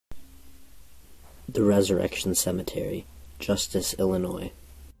The Resurrection Cemetery, Justice, Illinois.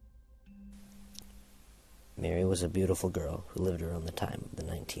 Mary was a beautiful girl who lived around the time of the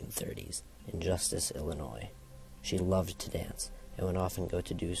 1930s in Justice, Illinois. She loved to dance and would often go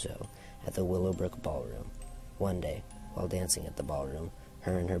to do so at the Willowbrook Ballroom. One day, while dancing at the ballroom,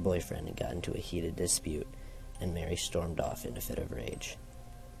 her and her boyfriend got into a heated dispute, and Mary stormed off in a fit of rage.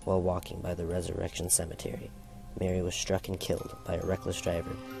 While walking by the Resurrection Cemetery, Mary was struck and killed by a reckless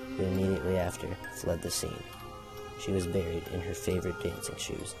driver who immediately after fled the scene. She was buried in her favorite dancing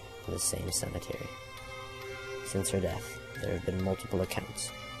shoes in the same cemetery. Since her death, there have been multiple accounts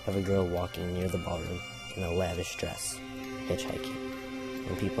of a girl walking near the ballroom in a lavish dress, hitchhiking.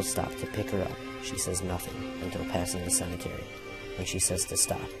 When people stop to pick her up, she says nothing until passing the cemetery, when she says to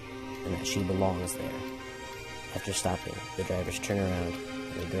stop, and that she belongs there. After stopping, the drivers turn around,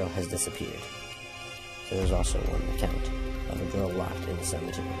 and the girl has disappeared. There was also one account of a girl locked in the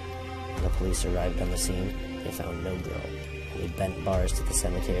cemetery. When the police arrived on the scene, they found no girl, and they bent bars to the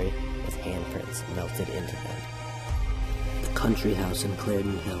cemetery with handprints melted into them. The country house in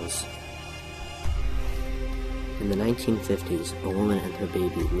Clarendon Hills. In the 1950s, a woman and her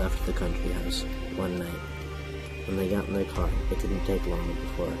baby left the country house one night. When they got in their car, it didn't take long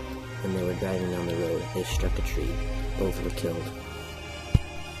before, when they were driving down the road, they struck a tree. Both were killed.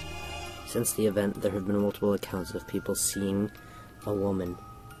 Since the event, there have been multiple accounts of people seeing a woman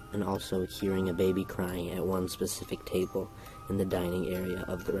and also hearing a baby crying at one specific table in the dining area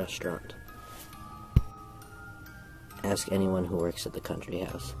of the restaurant. Ask anyone who works at the country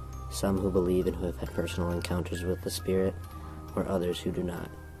house, some who believe and who have had personal encounters with the spirit, or others who do not.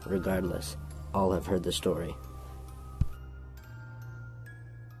 Regardless, all have heard the story.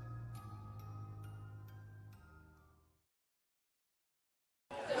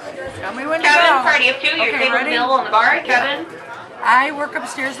 Tell me when to Kevin, go. party of two. Your Okay, table's ready? available in the bar. Kevin. I work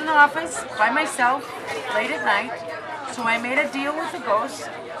upstairs in the office by myself late at night, so I made a deal with the ghost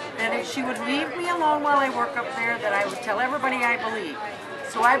that if she would leave me alone while I work up there, that I would tell everybody I believe.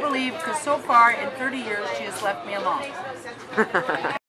 So I believe, because so far in 30 years she has left me alone.